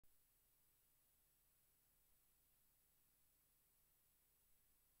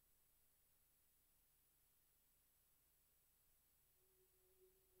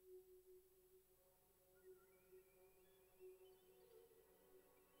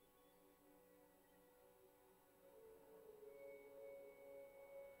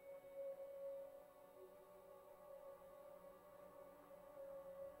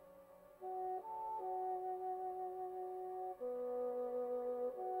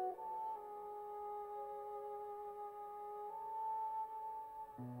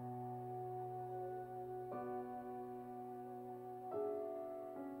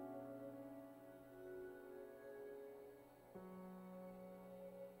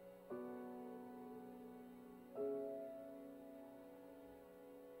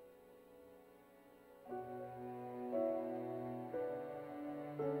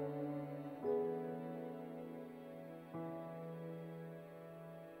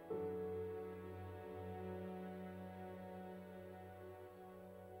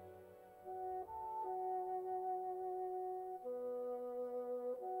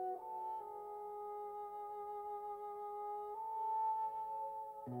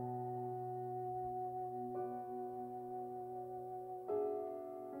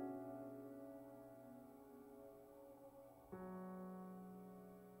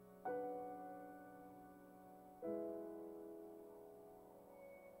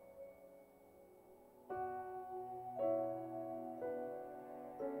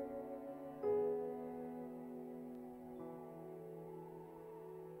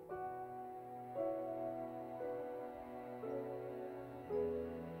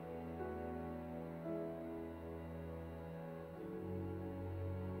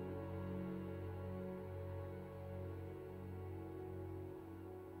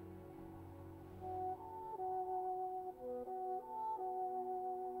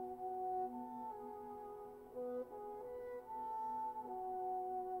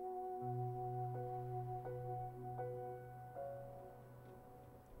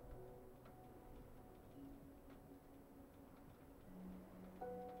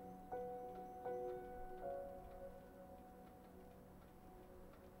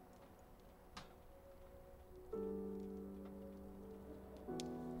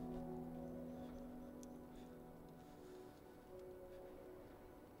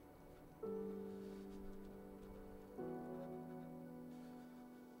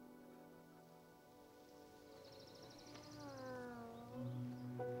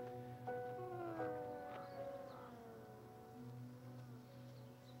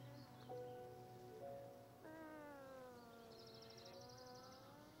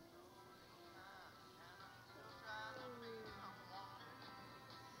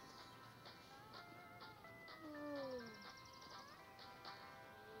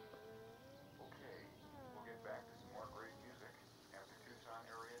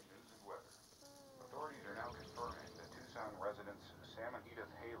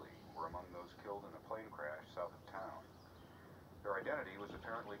Their identity was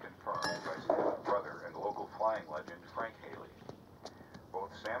apparently confirmed by Sam's brother and local flying legend Frank Haley.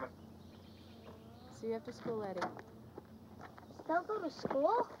 Both Sam and... See you after school, Eddie. Still go to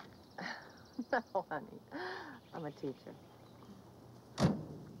school? No, honey. I'm a teacher.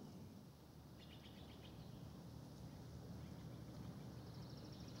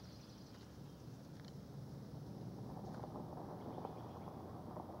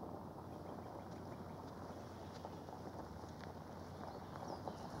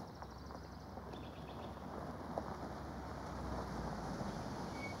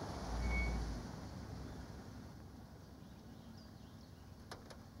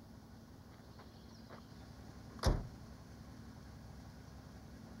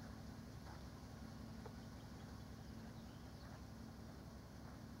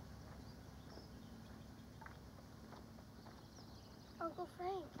 Uncle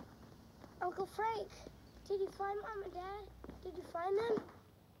Frank. Uncle Frank. Did you find Mom and Dad? Did you find them?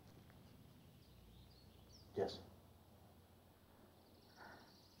 Yes.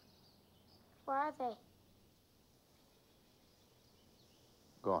 Where are they?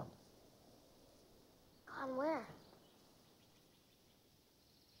 Gone. Gone where?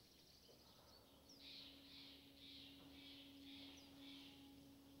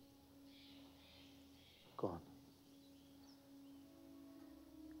 Gone.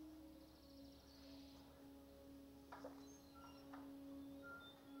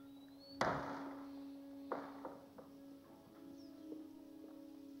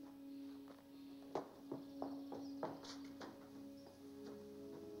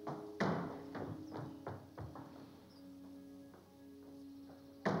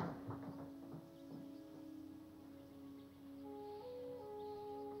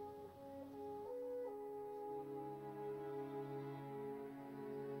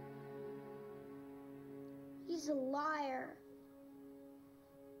 He's a liar.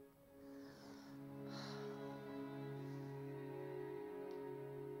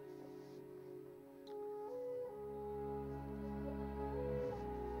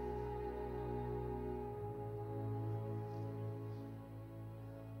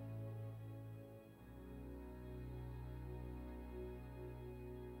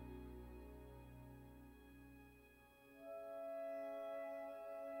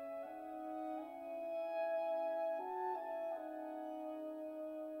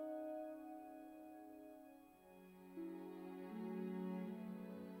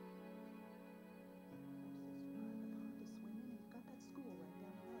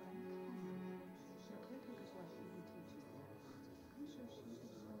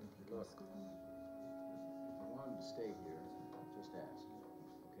 Look, if you want him to stay here, just ask,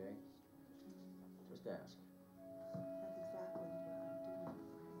 okay? Just ask. That's exactly what I'm doing.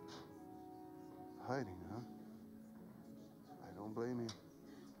 Hiding, huh? I don't blame you.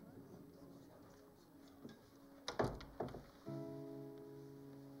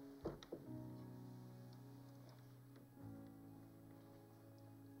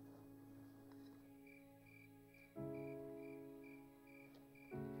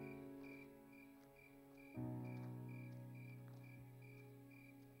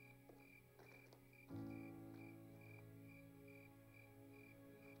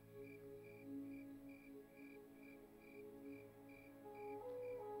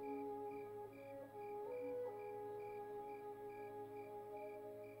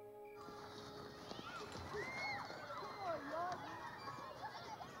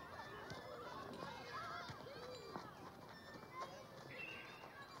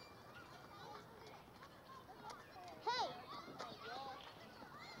 Hey!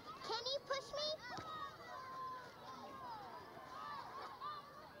 Can you push me?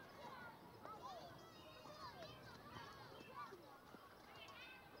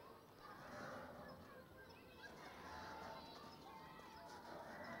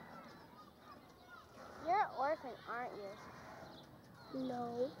 You're an orphan, aren't you?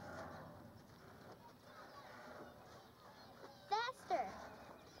 No. Faster!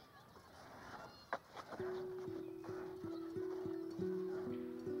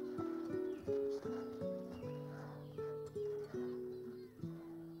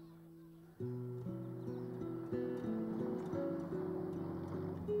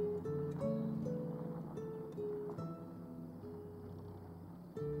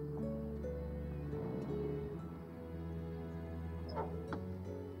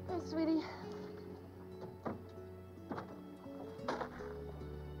 Hey, sweetie.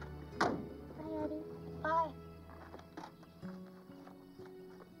 Bye, Eddie. Bye.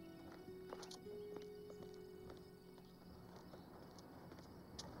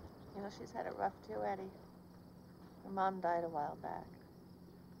 You know, she's had it rough too, Eddie. Her mom died a while back.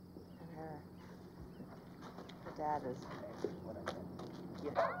 And her dad is... What I said.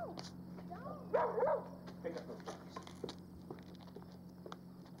 Get Pick up those puppies.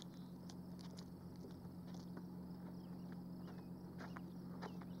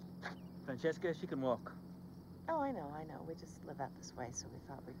 Francesca, she can walk. Oh, I know. We just live out this way, so we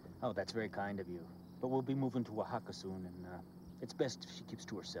thought we'd... Oh, that's very kind of you. But we'll be moving to Oaxaca soon, and it's best if she keeps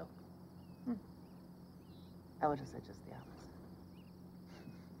to herself. I would have said just the opposite.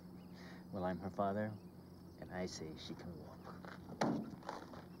 Well, I'm her father, and I say she can walk.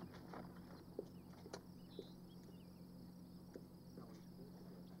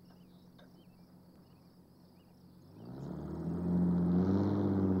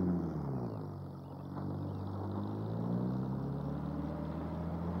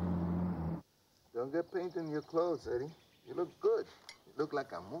 Don't get paint in your clothes, Eddie. You look good. You look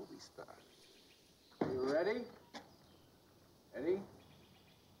like a movie star. You ready? Eddie?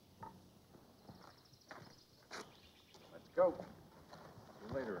 Let's go. See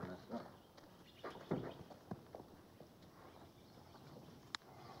you later, Ernesto.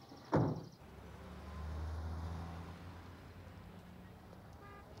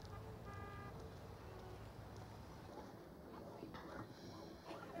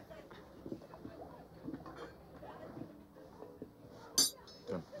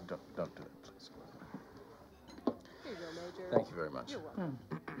 Don't do that, please. Here you go, Major. Thank you very much. You're welcome.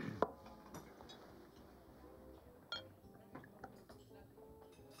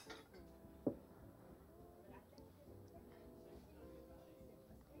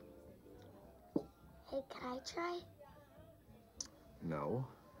 Hey, can I try? No,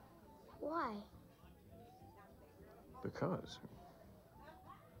 Why? because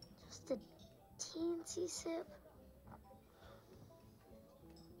Just a teensy sip?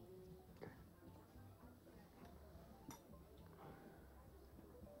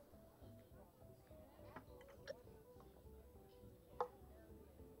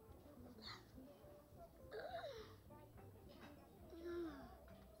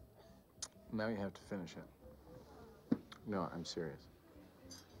 now you have to finish it. No, I'm serious.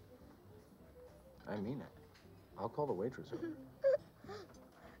 I mean it. I'll call the waitress over.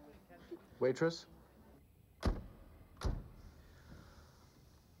 Waitress?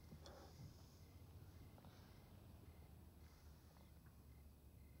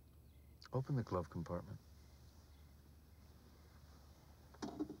 Open the glove compartment.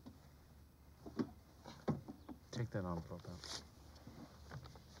 Take that envelope out.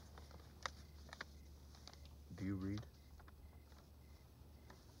 Do you read?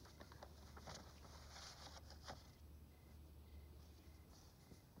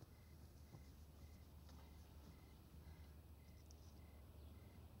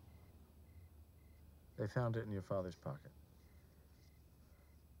 They found it in your father's pocket.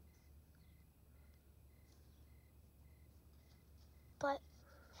 But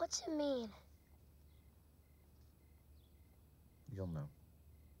what's it mean? You'll know.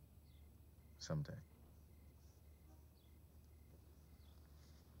 Someday.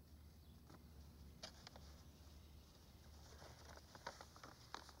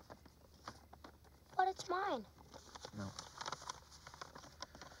 But it's mine. No.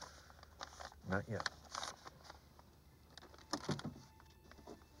 Not yet.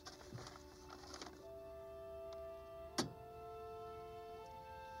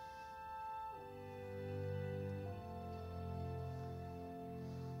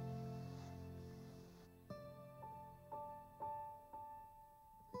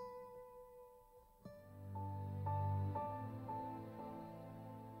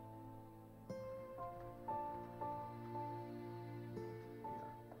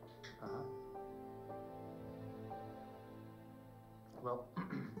 Well,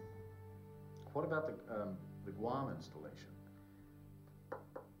 what about the Guam installation?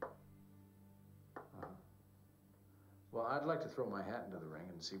 Well, I'd like to throw my hat into the ring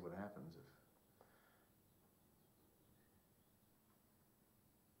and see what happens if...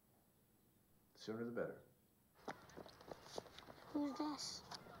 Sooner the better. Who's this?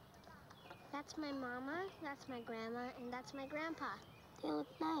 That's my mama, that's my grandma, and that's my grandpa. They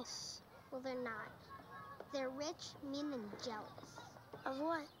look nice. Well, they're not. They're rich, mean, and jealous. Of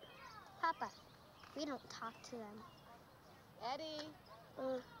what? Papa. We don't talk to them. Eddie.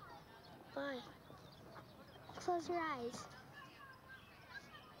 Bye. Close your eyes.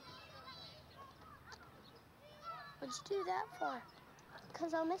 What'd you do that for?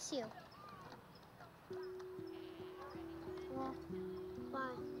 'Cause I'll miss you. Well,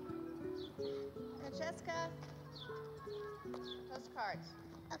 bye. Francesca. Postcards.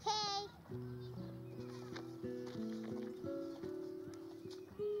 Okay.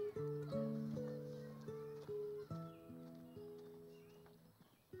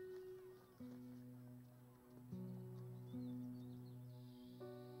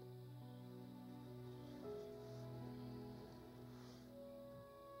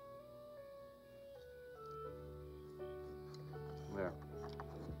 There.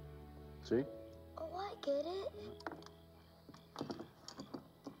 See? Oh, I get it.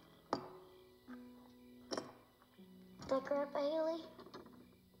 Like Grandpa Haley?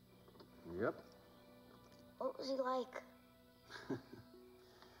 Yep. What was he like?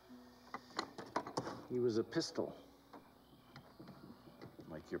 He was a pistol.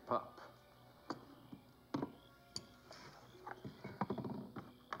 Like your pop.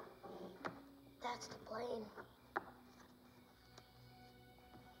 That's the plane.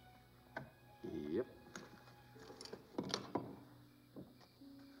 Yep.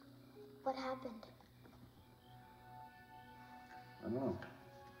 What happened? I don't know.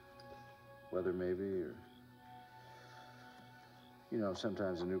 Weather maybe, or... You know,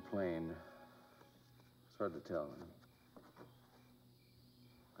 sometimes a new plane... It's hard to tell.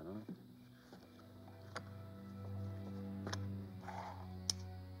 I don't know.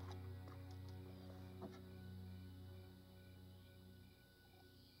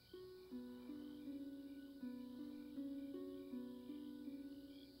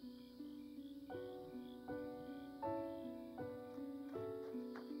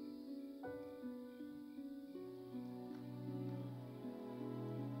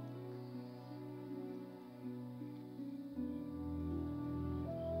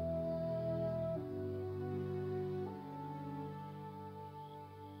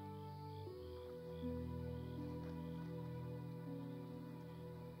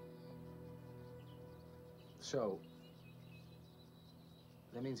 So,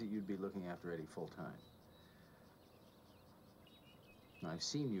 that means that you'd be looking after Eddie full time. Now, I've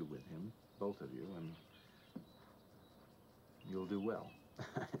seen you with him, both of you, and you'll do well.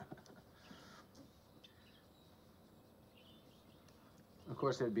 Of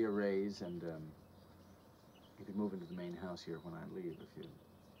course, there'd be a raise, and you could move into the main house here when I leave if you...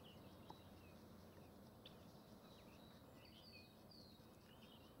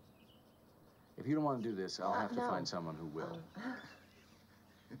 If you don't want to do this, I'll have to find someone who will.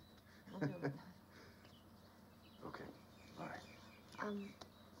 I'll do it. Okay, all right.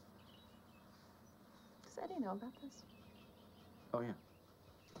 Does Eddie know about this? Oh, yeah.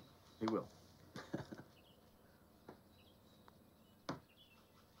 He will.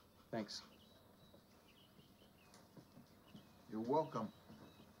 Thanks. You're welcome.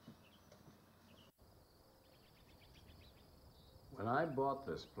 When I bought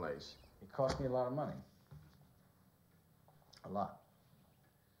this place, it cost me a lot of money. A lot.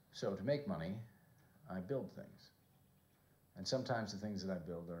 So to make money, I build things. And sometimes the things that I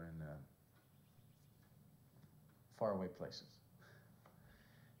build are in faraway places.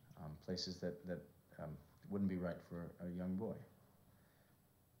 Places that wouldn't be right for a young boy.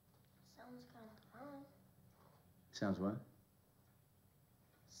 Sounds kind of fun. Sounds what?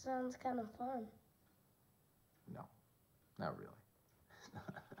 Sounds kind of fun. No, not really.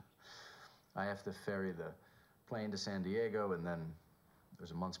 I have to ferry the plane to San Diego, and then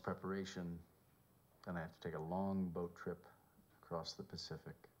there's a month's preparation. Then I have to take a long boat trip across the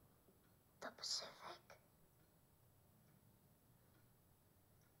Pacific. The Pacific?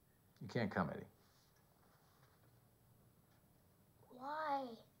 You can't come, Eddie. Why?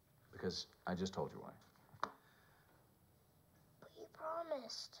 Because I just told you why. But you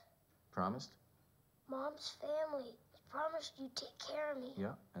promised. Promised? Mom's family. You promised you'd take care of me.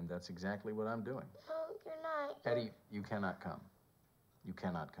 Yeah, and that's exactly what I'm doing. No, you're not. Eddie, you cannot come. You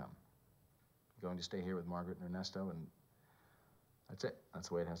cannot come. You're going to stay here with Margaret and Ernesto, and that's it. That's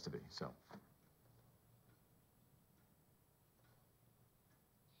the way it has to be, so.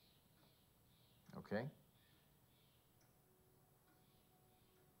 Okay?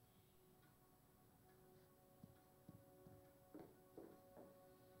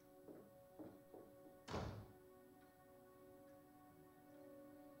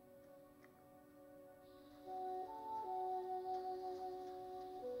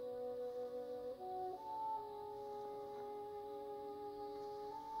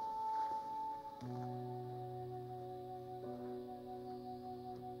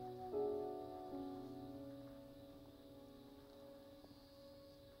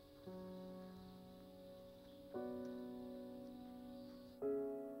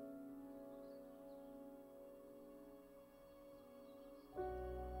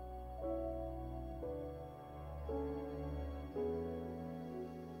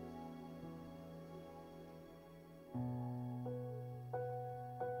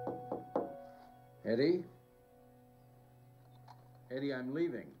 Eddie? Eddie, I'm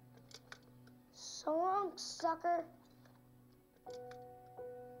leaving. So long, sucker.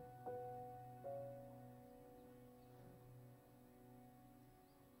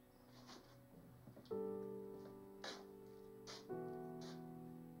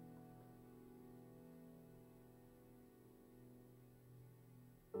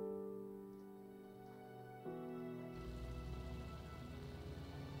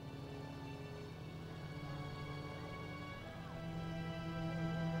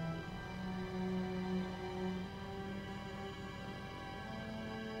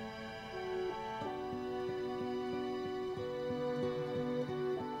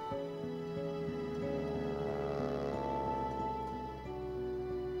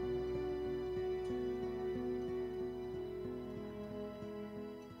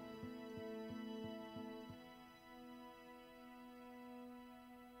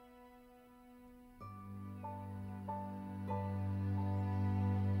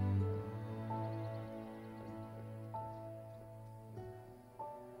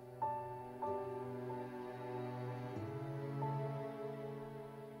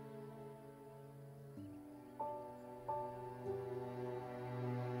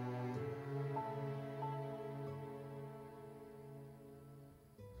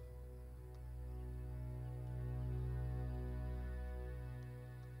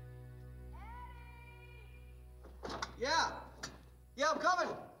 Yeah. Yeah, I'm coming.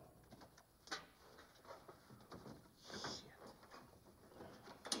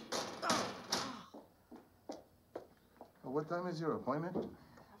 What time is your appointment?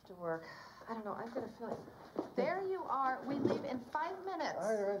 After work. I don't know, I've got a feeling. There you are. We leave in 5 minutes.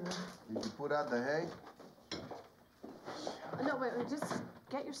 All right. Did you put out the hay? No, wait, just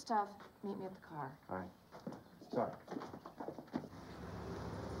get your stuff. Meet me at the car. All right. Sorry.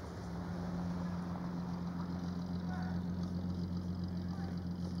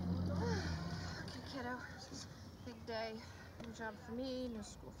 Okay, kiddo. Big day. New job for me, new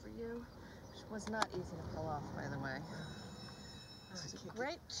school for you. Which was not easy to pull off, by the way. It's a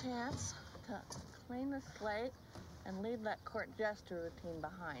great chance to clean the slate and leave that court jester routine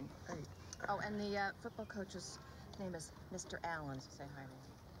behind. Hey. Oh, and the football coach's name is Mr. Allen, so say hi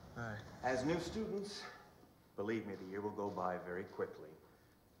to him. Hi. As new students, believe me, the year will go by very quickly.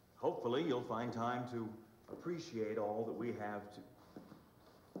 Hopefully, you'll find time to appreciate all that we have to...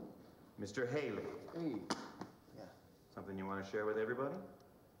 Mr. Haley. Hey. Yeah. Something you want to share with everybody?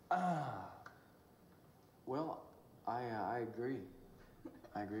 Well, I agree.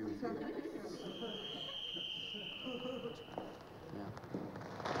 I agree with you. Yeah.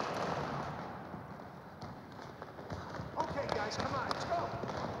 Okay, guys, come on, let's go.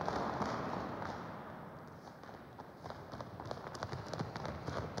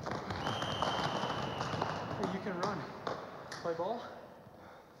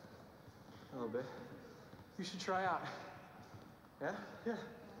 little bit. You should try out. Yeah? Yeah.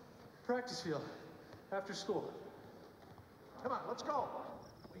 Practice field. After school. Come on, let's go.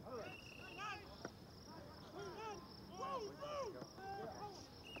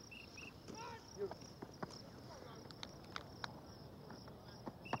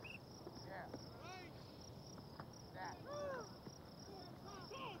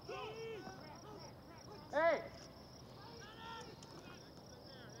 Hey!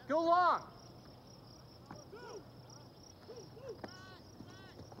 Go long!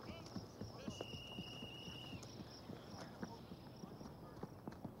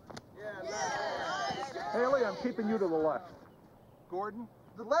 Haley, I'm keeping you to the left. Gordon?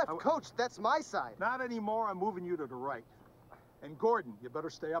 The left, Coach, that's my side. Not anymore, I'm moving you to the right. And Gordon, you better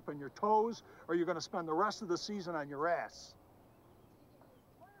stay up on your toes or you're gonna spend the rest of the season on your ass.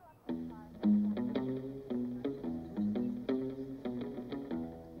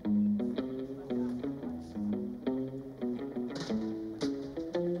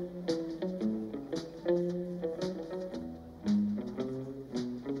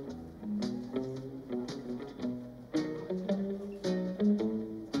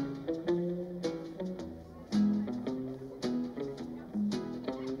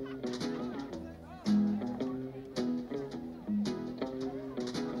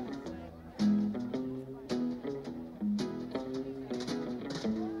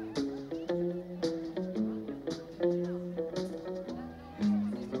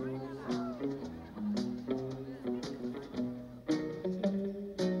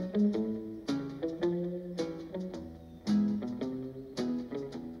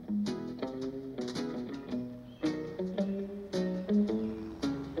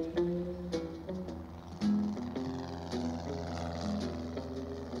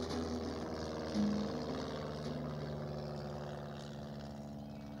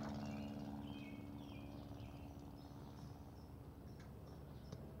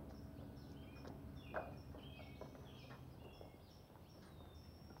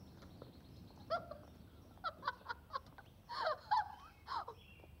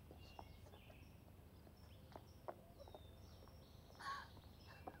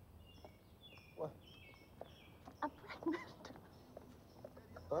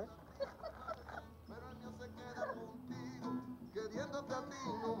 What? Queriéndote a ti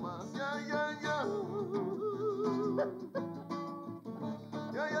nomás. Ya, ya, ya.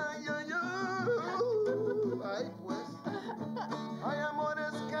 Ya, ya, ya, ya. Ay, pues. Hay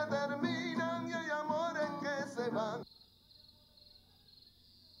amores que terminan y hay amores que se van.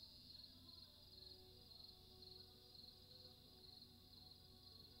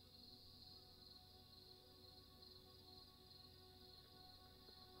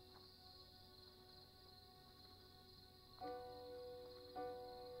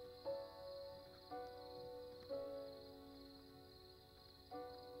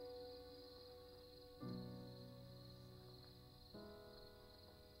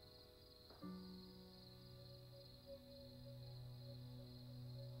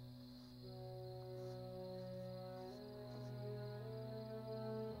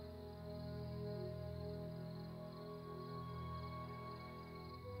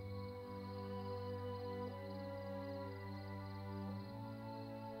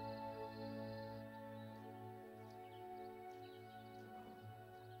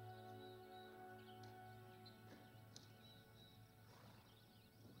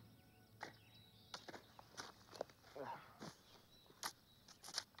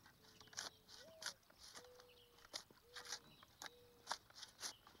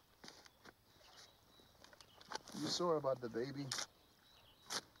 You sore about the baby?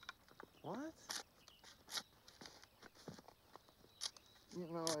 What? You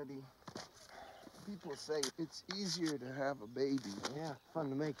know, Eddie, people say it's easier to have a baby. Yeah, fun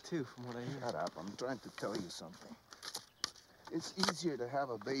to make too, from what I hear. Shut up, I'm trying to tell you something. It's easier to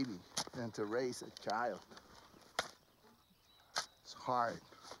have a baby than to raise a child. It's hard,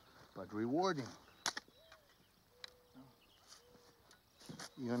 but rewarding.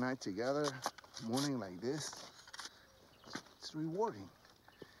 You and I together, morning like this, it's rewarding.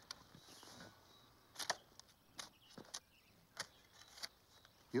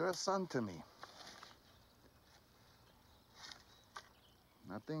 You're a son to me.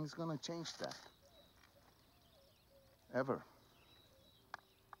 Nothing's gonna change that. Ever.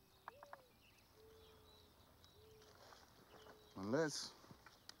 Unless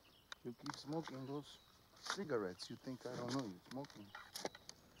you keep smoking those cigarettes you think I don't know you're smoking.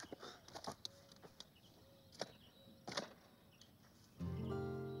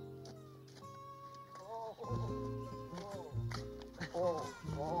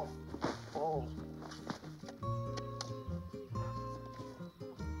 Oh,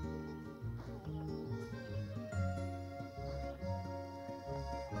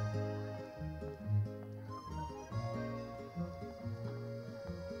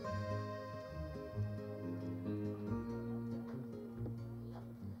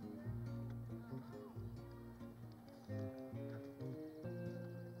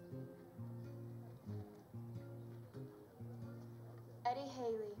 Eddie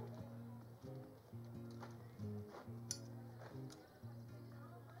Haley.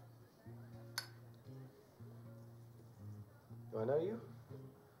 Do I know you?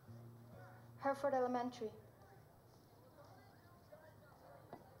 Hereford Elementary.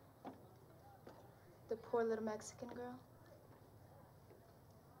 The poor little Mexican girl.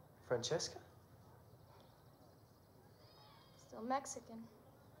 Francesca? Still Mexican.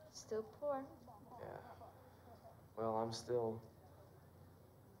 Still poor. Yeah. Well, I'm still...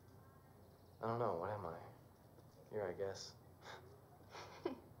 I don't know, what am I? Here, I guess.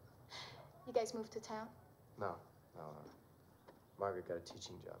 You guys moved to town? No. Margaret got a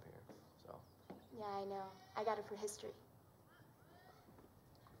teaching job here, so... Yeah, I know. I got it for history.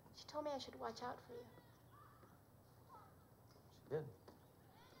 She told me I should watch out for you. She did.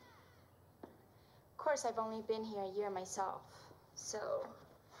 Of course, I've only been here a year myself, so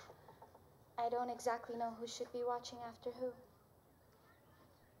I don't exactly know who should be watching after who.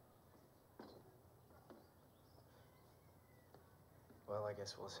 Well, I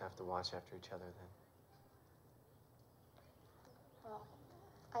guess we'll just have to watch after each other then. Well,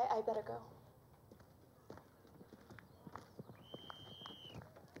 I better go.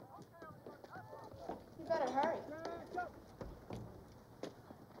 You better hurry.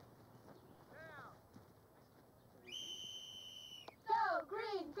 Go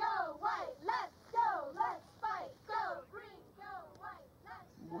green, go white, let's go, let's fight. Go green, go white,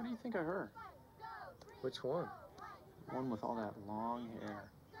 let's What do you think of her? Which one? One with all that long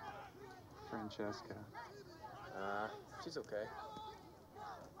hair. Francesca. She's okay.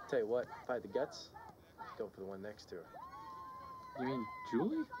 Tell you what, if I had the guts, I'd go for the one next to her. You mean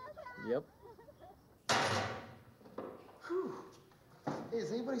Julie? Yep. Whew. Hey,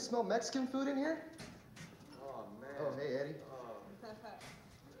 does anybody smell Mexican food in here? Oh, man. Oh, hey, Eddie.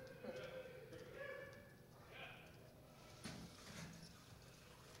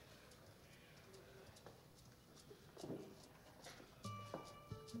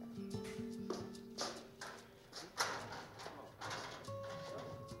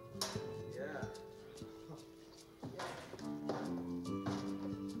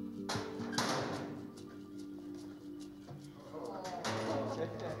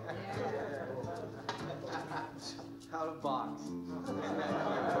 Out of box. He's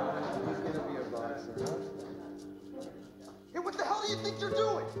gonna be a boxer, huh? Hey, what the hell do you think you're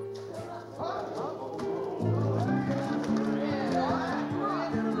doing? Huh?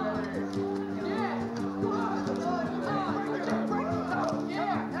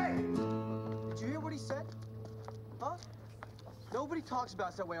 Did you hear what he said? Huh? Nobody talks about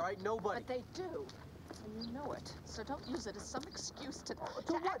us that way, all right? Nobody. But they do. And you know it. So don't use it as some excuse to To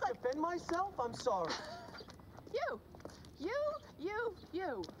what? act like... Defend myself? I'm sorry.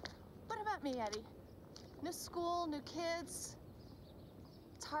 You. What about me, Eddie? New school, new kids.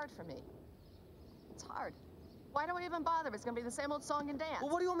 It's hard for me. It's hard. Why do I even bother? It's gonna be the same old song and dance. Well,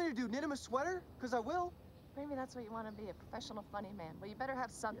 what do you want me to do? Knit him a sweater? Because I will. Maybe that's what you want to be, a professional funny man. Well, you better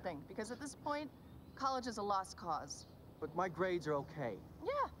have something, because at this point, college is a lost cause. But my grades are okay.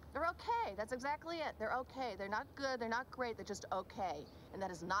 Yeah, they're okay. That's exactly it. They're okay. They're not good, they're not great, they're just okay. And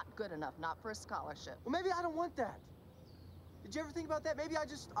that is not good enough, not for a scholarship. Well, maybe I don't want that. Did you ever think about that? Maybe I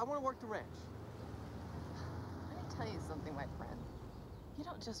want to work the ranch. Let me tell you something, my friend. You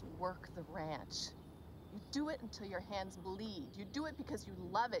don't just work the ranch. You do it until your hands bleed. You do it because you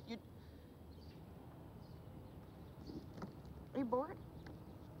love it. Are you bored?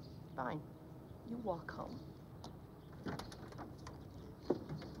 Fine. You walk home.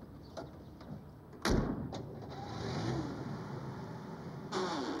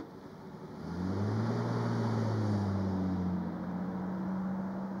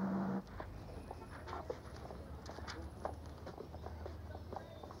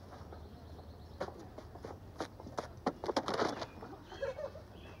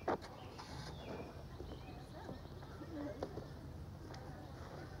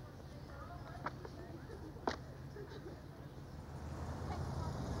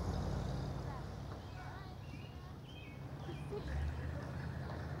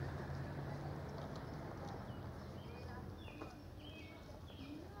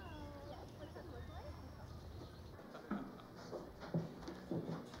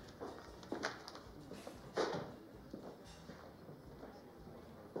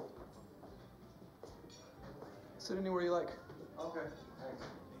 Sit anywhere you like. Okay, thanks.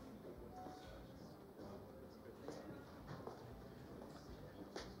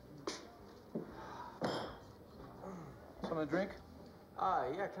 Something to drink?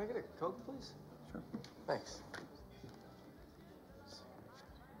 Yeah, can I get a Coke, please? Sure. Thanks.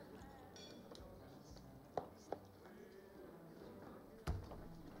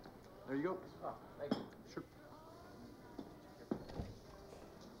 There you go. Oh, thank you. Sure.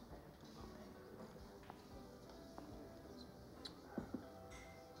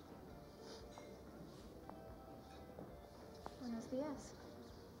 Buenos dias.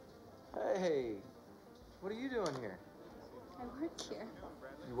 Hey, what are you doing here? I work here.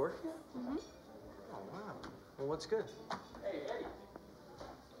 You work here? Mm-hmm. Oh, wow. Well, what's good? Hey, Eddie.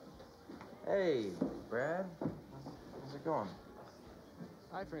 Hey, Brad. How's it going?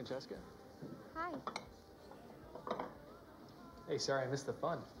 Hi, Francesca. Hi. Hey, sorry I missed the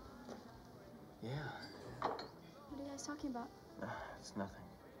fun. Yeah. What are you guys talking about? It's nothing.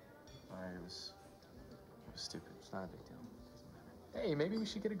 All right, it was stupid. It's not a big deal. Hey, maybe we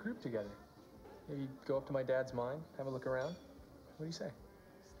should get a group together. Maybe go up to my dad's mine, have a look around. What do you say?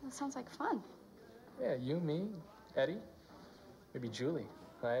 That sounds like fun. Yeah, you, me, Eddie, maybe Julie.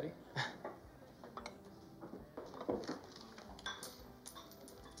 Hi, Eddie.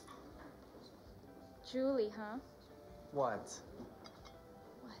 Julie, huh? What?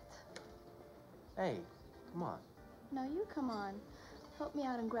 What? Hey, come on. No, you come on. Help me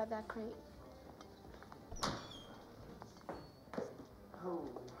out and grab that crate. Oh.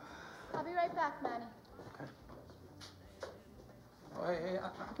 I'll be right back, Manny. Okay. Oh, hey,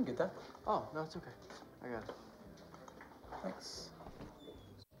 I can get that. Oh, no, it's okay. I got it. Thanks.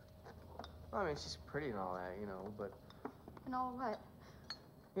 Well, I mean, she's pretty and all that, you know, but... And all what?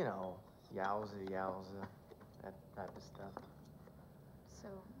 You know, yowza, that type of stuff. So,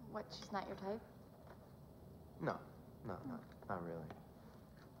 what, she's not your type? No, not really.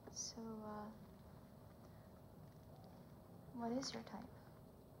 So, what is your type?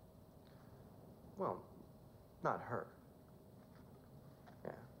 Well, not her.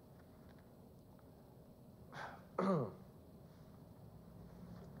 Yeah.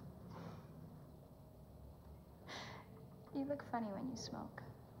 You look funny when you smoke.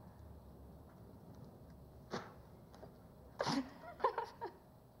 Is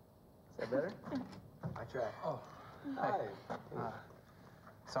that better? I try. Oh, hi.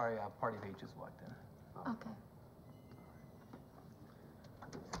 Sorry, party mate just walked in. Okay.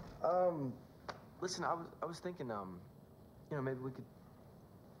 Listen, I was thinking, you know, maybe we could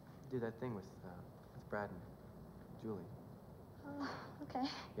do that thing with Brad and Julie. Okay.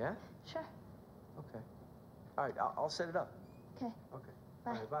 Yeah? Sure. Okay. All right, I'll set it up. Okay. Okay.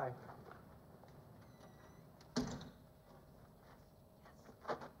 Bye. All right, bye.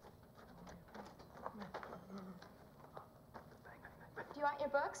 Do you want your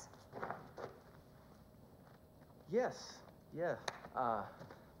books? Yes. Yeah.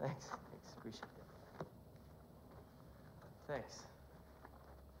 Thanks. Appreciate it. Thanks.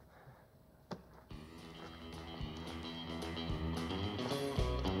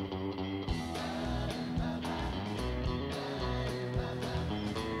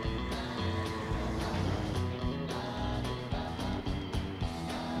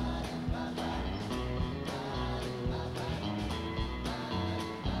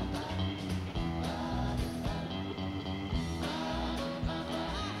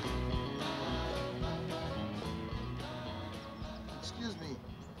 Excuse me.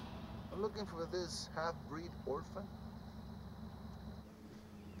 I'm looking for this half-breed orphan.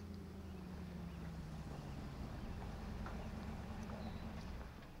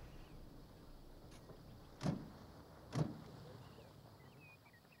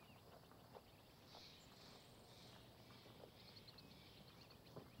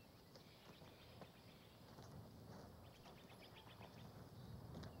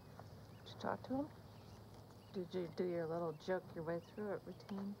 Did you talk to him? Did you do your little joke your way through it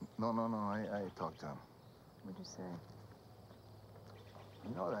routine? No. I talked to him. What'd you say?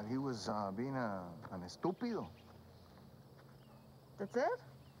 You know that he was being an estúpido. That's it?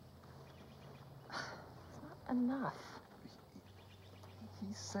 It's not enough.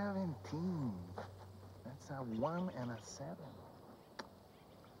 He's 17. That's a 1 and a 7.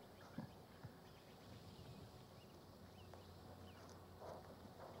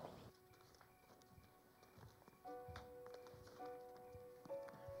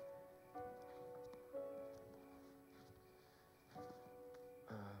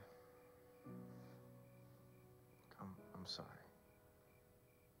 I'm sorry.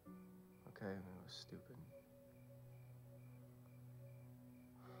 Okay, it was stupid.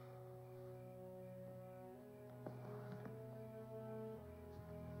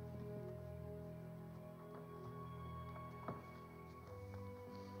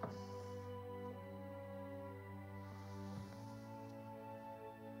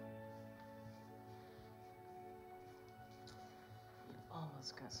 You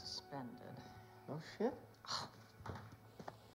almost got suspended. Oh, shit?